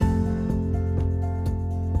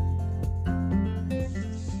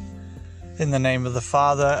In the name of the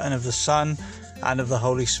Father, and of the Son, and of the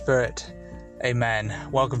Holy Spirit. Amen.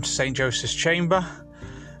 Welcome to St. Joseph's Chamber.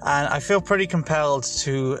 And I feel pretty compelled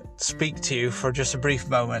to speak to you for just a brief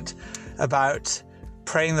moment about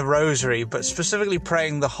praying the rosary, but specifically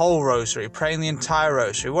praying the whole rosary, praying the entire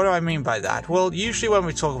rosary. What do I mean by that? Well, usually when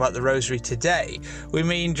we talk about the rosary today, we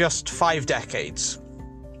mean just 5 decades.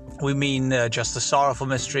 We mean just the sorrowful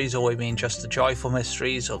mysteries, or we mean just the joyful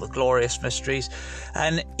mysteries, or the glorious mysteries.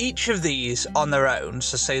 And each of these on their own,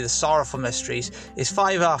 so say the sorrowful mysteries, is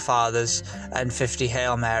 5 Our Fathers and 50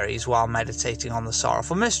 Hail Marys while meditating on the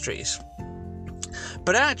sorrowful mysteries.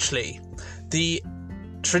 But actually,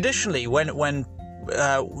 traditionally, when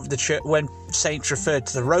saints referred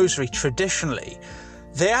to the rosary traditionally,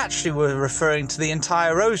 they actually were referring to the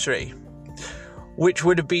entire rosary, which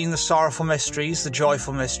would have been the sorrowful mysteries, the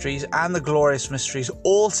joyful mysteries, and the glorious mysteries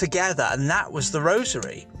all together. And that was the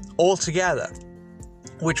rosary all together,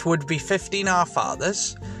 which would be 15 Our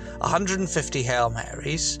Fathers, 150 Hail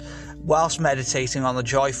Marys, whilst meditating on the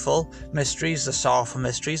joyful mysteries, the sorrowful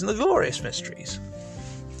mysteries, and the glorious mysteries.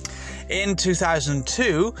 In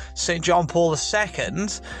 2002, St. John Paul II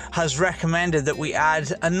has recommended that we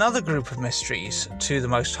add another group of mysteries to the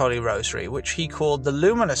Most Holy Rosary, which he called the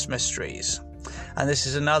luminous mysteries. And this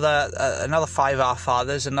is another 5 Our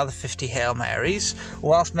Fathers, another 50 Hail Marys,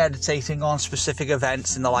 whilst meditating on specific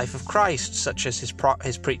events in the life of Christ, such as his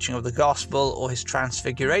preaching of the gospel or his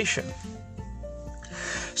transfiguration.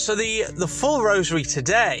 So the full rosary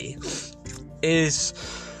today is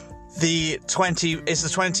the 20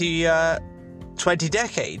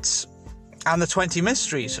 decades and the 20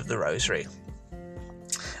 mysteries of the rosary.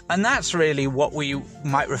 And that's really what we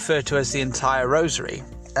might refer to as the entire rosary.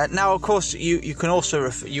 Now, of course, you can also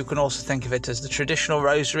think of it as the traditional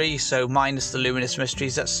rosary, so minus the luminous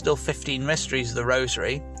mysteries. That's still 15 mysteries of the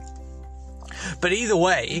rosary. But either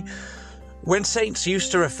way, when saints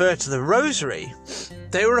used to refer to the rosary,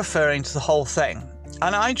 they were referring to the whole thing.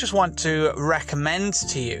 And I just want to recommend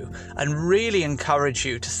to you and really encourage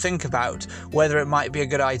you to think about whether it might be a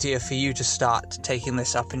good idea for you to start taking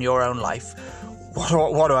this up in your own life. What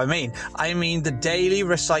do I mean? I mean the daily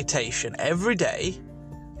recitation every day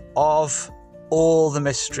of all the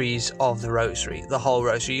mysteries of the rosary, the whole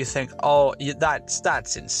rosary. You think,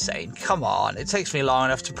 that's insane. Come on, it takes me long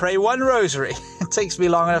enough to pray one rosary. It takes me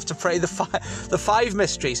long enough to pray the 5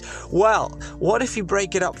 mysteries. Well, what if you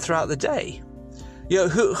break it up throughout the day? You know,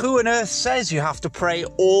 who on earth says you have to pray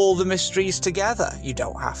all the mysteries together? You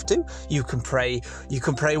don't have to. You can pray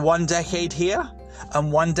 1 decade here,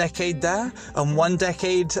 and 1 decade there, and 1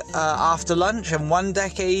 decade after lunch, and 1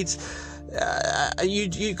 decade.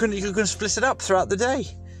 You can split it up throughout the day.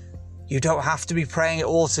 You don't have to be praying it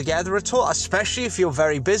all together at all, especially if you're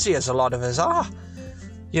very busy, as a lot of us are.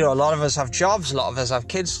 You know, a lot of us have jobs, a lot of us have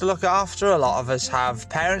kids to look after, a lot of us have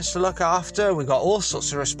parents to look after. We've got all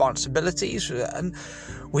sorts of responsibilities, and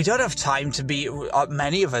we don't have time to be,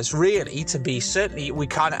 many of us really, certainly we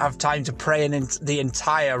can't have time to pray the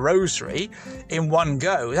entire rosary in one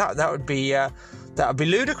go. That would be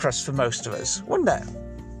ludicrous for most of us, wouldn't it?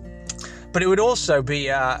 But it would also be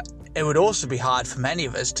hard for many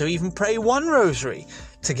of us to even pray one rosary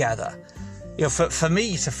together. You know, for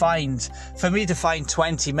me to find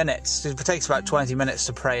 20 minutes, it takes about 20 minutes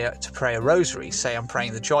to pray a rosary. Say I'm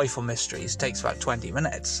praying the joyful mysteries, it takes about 20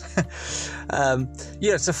 minutes.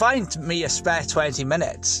 To find me a spare 20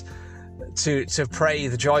 minutes to pray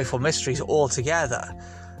the joyful mysteries all together,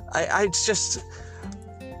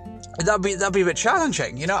 That'd be a bit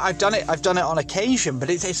challenging. You know, I've done it on occasion, but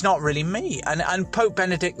it's not really me. And Pope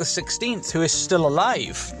Benedict XVI, who is still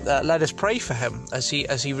alive, let us pray for him as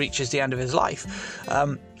he reaches the end of his life.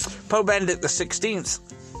 Pope Benedict XVI,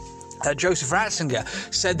 Joseph Ratzinger,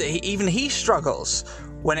 said that even he struggles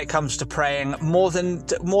when it comes to praying more than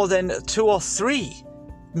 2 or 3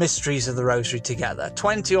 mysteries of the rosary together,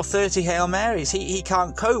 20 or 30 Hail Marys. He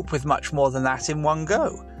can't cope with much more than that in one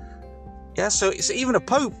go. Yeah, so even a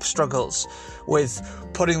pope struggles with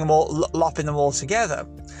lopping them all together.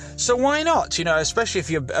 So why not? You know, especially if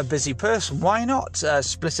you're a busy person, why not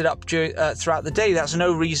split it up throughout the day? That's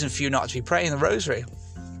no reason for you not to be praying the rosary.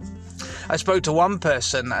 I spoke to one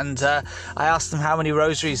person and I asked them how many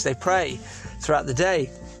rosaries they pray throughout the day,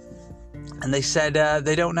 and they said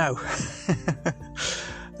they don't know.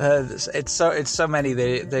 It's so many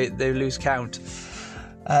they lose count,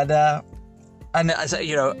 and as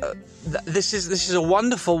you know. This is a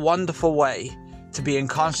wonderful, wonderful way to be in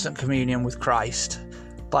constant communion with Christ,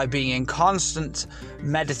 by being in constant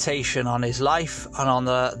meditation on his life and on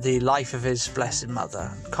the life of his Blessed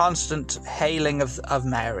Mother, constant hailing of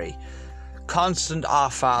Mary, constant Our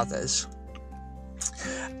Fathers.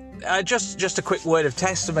 just a quick word of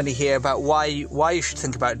testimony here about why you should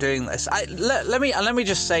think about doing this. Let me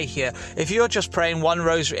just say here, if you're just praying one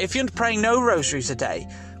rosary, if you're praying no rosaries a day,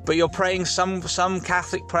 but you're praying some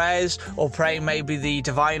Catholic prayers, or praying maybe the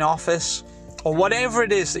Divine Office, or whatever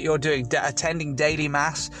it is that you're doing, attending daily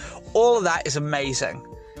Mass, all of that is amazing.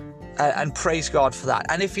 And praise God for that.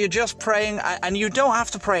 And if you're just praying, and you don't have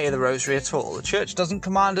to pray the rosary at all. The church doesn't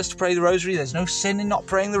command us to pray the rosary. There's no sin in not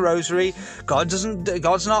praying the rosary. God's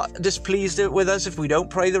not displeased with us if we don't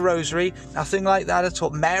pray the rosary. Nothing like that at all.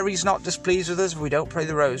 Mary's not displeased with us if we don't pray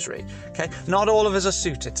the rosary. Okay? Not all of us are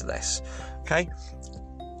suited to this. Okay?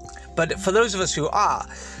 But for those of us who are,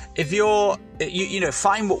 if you're,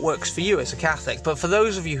 find what works for you as a Catholic. But for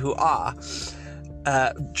those of you who are,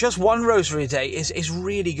 just one rosary a day is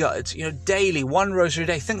really good. Daily, one rosary a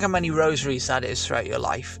day. Think how many rosaries that is throughout your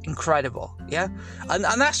life. Incredible, yeah? And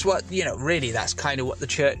that's what, really that's kind of what the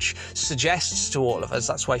church suggests to all of us.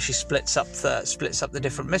 That's why she splits up the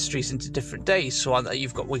different mysteries into different days. So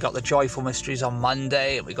we got the joyful mysteries on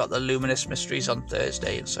Monday, and we got the luminous mysteries on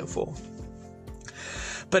Thursday, and so forth.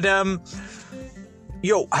 But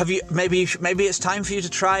maybe it's time for you to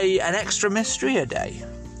try an extra mystery a day.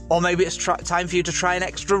 Or maybe it's time for you to try an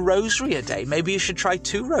extra rosary a day. Maybe you should try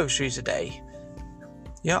 2 rosaries a day.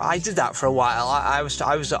 I did that for a while. I was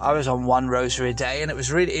on 1 rosary a day, and it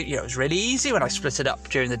was really, it was really easy when I split it up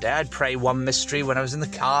during the day. I'd pray 1 mystery when I was in the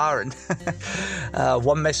car, and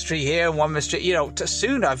 1 mystery here and 1 mystery.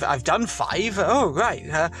 Soon I've done 5. Oh,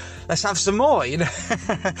 right. Let's have some more.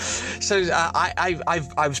 So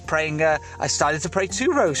I was praying. I started to pray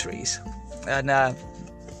 2 rosaries, and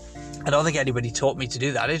I don't think anybody taught me to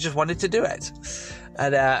do that. I just wanted to do it.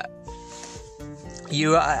 And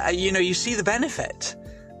you see the benefit.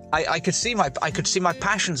 I could see my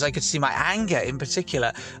passions. I could see my anger in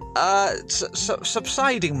particular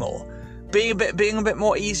subsiding more, being a bit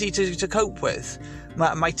more easy to cope with.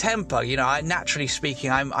 My temper, naturally speaking,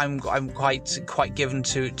 I'm quite given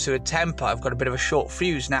to a temper. I've got a bit of a short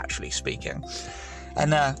fuse, naturally speaking,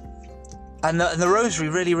 and the rosary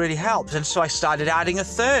really, really helped. And so I started adding a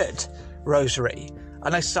 3rd rosary.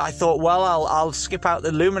 And I thought, well, I'll skip out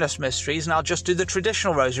the luminous mysteries, and I'll just do the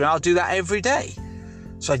traditional rosary, and I'll do that every day.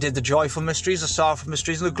 So I did the joyful mysteries, the sorrowful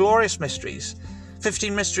mysteries, and the glorious mysteries.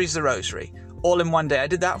 15 mysteries of the rosary, all in one day. I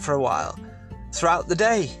did that for a while, throughout the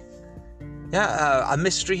day. Yeah, a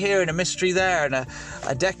mystery here and a mystery there, and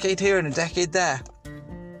a decade here and a decade there.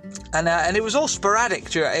 And it was all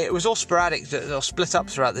sporadic. It was all sporadic, split up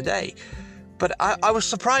throughout the day. But I was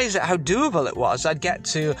surprised at how doable it was. I'd get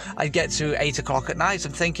to 8 o'clock at night.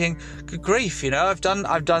 I'm thinking, good grief, I've done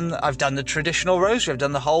the traditional rosary. I've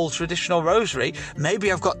done the whole traditional rosary.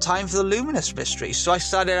 Maybe I've got time for the luminous mysteries. So I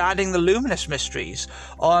started adding the luminous mysteries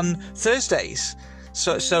on Thursdays.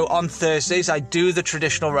 So on Thursdays, I do the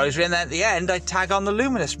traditional rosary, and then at the end, I tag on the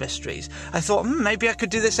luminous mysteries. I thought, maybe I could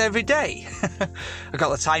do this every day. I got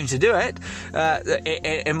the time to do it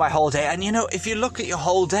in my whole day. And, if you look at your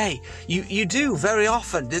whole day, you do very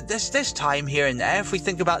often. There's time here and there. If we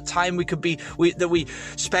think about time that we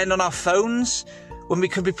spend on our phones, when we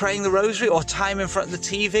could be praying the rosary, or time in front of the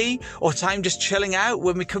TV, or time just chilling out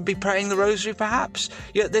when we could be praying the rosary perhaps.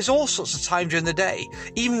 There's all sorts of time during the day,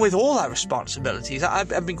 even with all our responsibilities.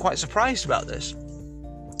 I've been quite surprised about this.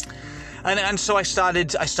 And so I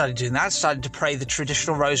started doing that. I started to pray the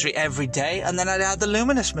traditional rosary every day, and then I'd add the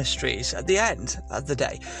luminous mysteries at the end of the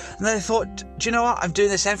day. And then I thought, do you know what? I'm doing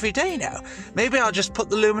this every day now. Maybe I'll just put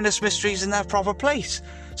the luminous mysteries in their proper place.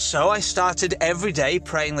 So I started every day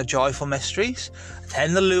praying the joyful mysteries,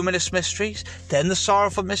 then the luminous mysteries, then the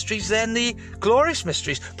sorrowful mysteries, then the glorious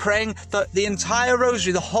mysteries, praying the entire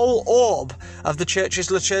rosary, the whole orb of the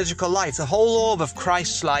church's liturgical life, the whole orb of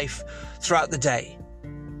Christ's life throughout the day.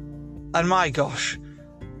 And my gosh,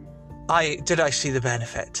 did I see the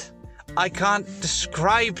benefit. I can't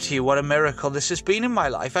describe to you what a miracle this has been in my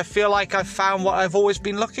life. I feel like I've found what I've always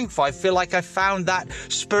been looking for. I feel like I've found that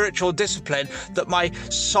spiritual discipline that my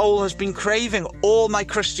soul has been craving all my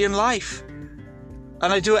Christian life.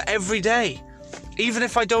 And I do it every day, even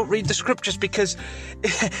if I don't read the scriptures, because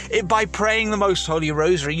by praying the Most Holy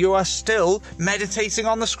Rosary, you are still meditating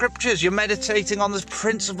on the scriptures. You're meditating on the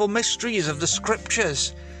principal mysteries of the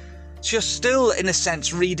scriptures. So you're still, in a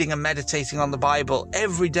sense, reading and meditating on the Bible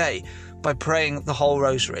every day by praying the whole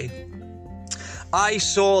rosary. I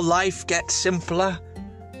saw life get simpler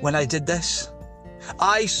when I did this.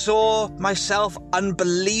 I saw myself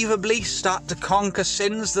unbelievably start to conquer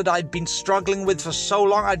sins that I'd been struggling with for so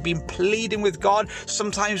long. I'd been pleading with God,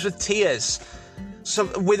 sometimes with tears, so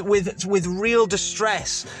with real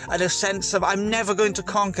distress and a sense of, I'm never going to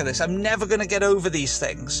conquer this. I'm never going to get over these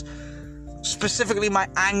things. specifically my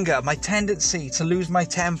anger, my tendency to lose my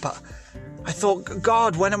temper. I thought,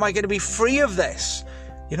 God, when am I going to be free of this?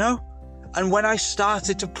 You know? And when I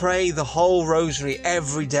started to pray the whole rosary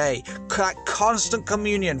every day, that constant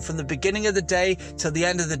communion from the beginning of the day till the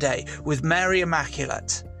end of the day with Mary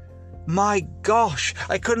Immaculate, my gosh,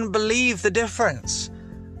 I couldn't believe the difference.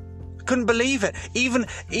 I couldn't believe it.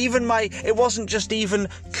 It wasn't just even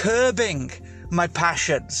curbing my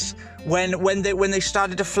passions when they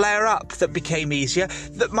started to flare up that became easier,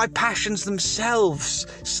 that my passions themselves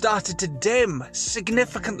started to dim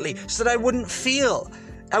significantly so that I wouldn't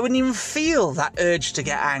even feel that urge to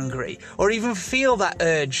get angry or even feel that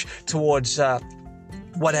urge towards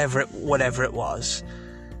whatever it was.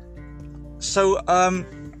 So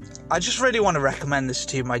I just really want to recommend this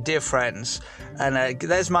to you, my dear friends. And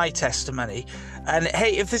there's my testimony. And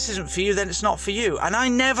hey, if this isn't for you, then it's not for you. And I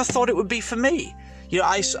never thought it would be for me. You know,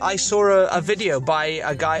 I saw a video by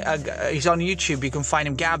a guy, he's on YouTube, you can find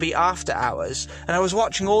him, Gabby After Hours. And I was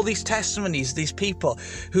watching all these testimonies, these people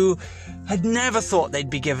who had never thought they'd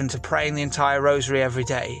be given to praying the entire rosary every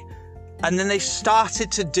day. And then they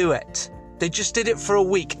started to do it. They just did it for a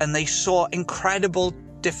week and they saw incredible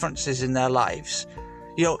differences in their lives.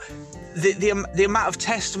 You know, the amount of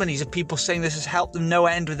testimonies of people saying this has helped them no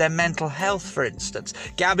end with their mental health, for instance.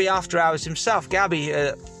 Gabby After Hours himself, Gabby,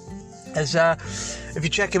 if you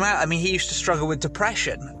check him out, I mean, he used to struggle with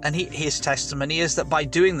depression, and his testimony is that by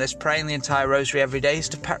doing this, praying the entire rosary every day, his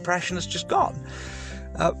depression has just gone.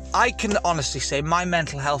 I can honestly say my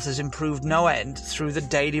mental health has improved no end through the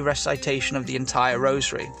daily recitation of the entire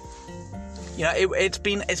rosary. You know, it's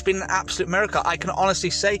been an absolute miracle. I can honestly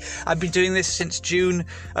say I've been doing this since June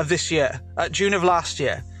of last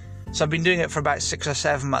year. So I've been doing it for about 6 or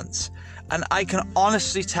 7 months, and I can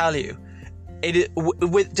honestly tell you,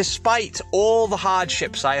 despite all the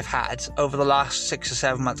hardships I have had over the last 6 or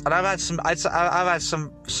 7 months, and I've had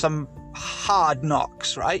some hard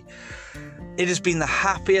knocks, right? It has been the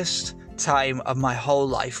happiest time of my whole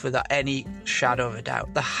life, without any shadow of a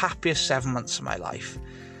doubt. The happiest 7 months of my life.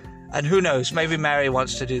 And who knows, maybe Mary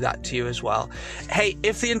wants to do that to you as well. Hey,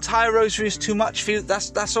 if the entire rosary is too much for you,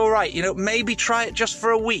 that's all right. You know, maybe try it just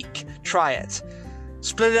for a week. Try it.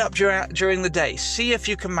 Split it up during the day. See if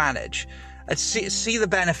you can manage. And see the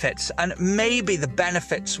benefits. And maybe the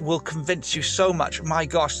benefits will convince you so much. My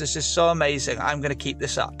gosh, this is so amazing. I'm going to keep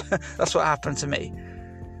this up. That's what happened to me.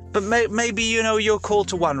 But maybe, you know, you're called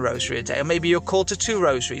to 1 rosary a day, or maybe you're called to 2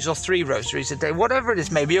 rosaries or 3 rosaries a day, whatever it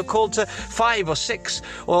is. Maybe you're called to 5 or 6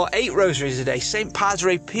 or 8 rosaries a day. Saint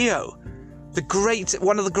Padre Pio,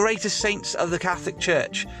 one of the greatest saints of the Catholic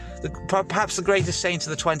Church, perhaps the greatest saint of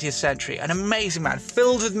the 20th century, an amazing man,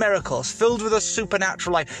 filled with miracles, filled with a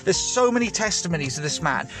supernatural life. There's so many testimonies of this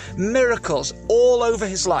man, miracles all over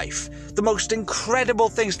his life, the most incredible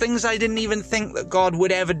things I didn't even think that God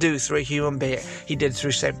would ever do through a human being, he did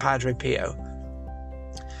through St. Padre Pio.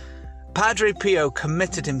 Padre Pio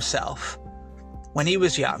committed himself, when he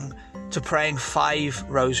was young, to praying 5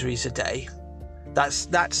 rosaries a day. That's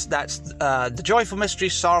the joyful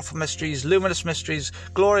mysteries, sorrowful mysteries, luminous mysteries,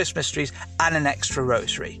 glorious mysteries, and an extra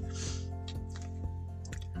rosary.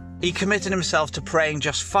 He committed himself to praying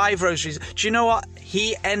just 5 rosaries. Do you know what?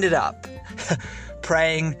 He ended up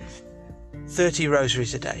praying 30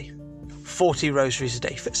 rosaries a day, 40 rosaries a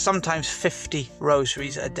day, sometimes 50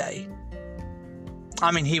 rosaries a day.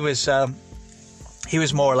 I mean, he was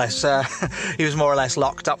more or less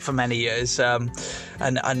locked up for many years, and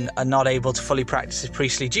not able to fully practice his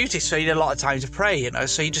priestly duties. So he had a lot of time to pray, you know.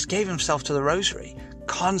 So he just gave himself to the rosary,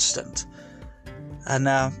 constant. And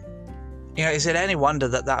you know, is it any wonder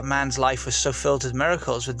that man's life was so filled with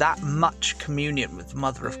miracles, with that much communion with the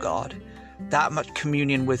Mother of God, that much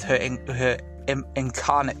communion with her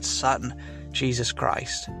incarnate Son, Jesus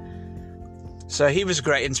Christ. So he was a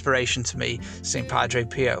great inspiration to me, St. Padre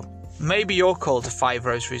Pio. Maybe you're called to 5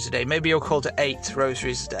 rosaries a day. Maybe you're called to 8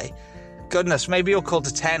 rosaries a day. Goodness, maybe you're called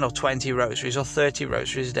to 10 or 20 rosaries or 30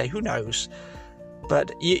 rosaries a day. Who knows?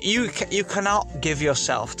 But you cannot give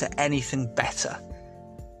yourself to anything better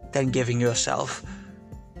than giving yourself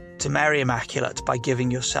to Mary Immaculate by giving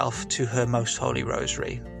yourself to her most holy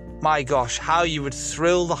rosary. My gosh, how you would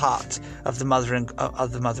thrill the heart of the Mother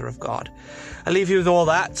of God. I leave you with all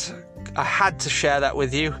that. I had to share that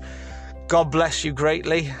with you. God bless you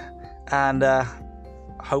greatly. And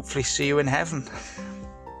hopefully see you in heaven.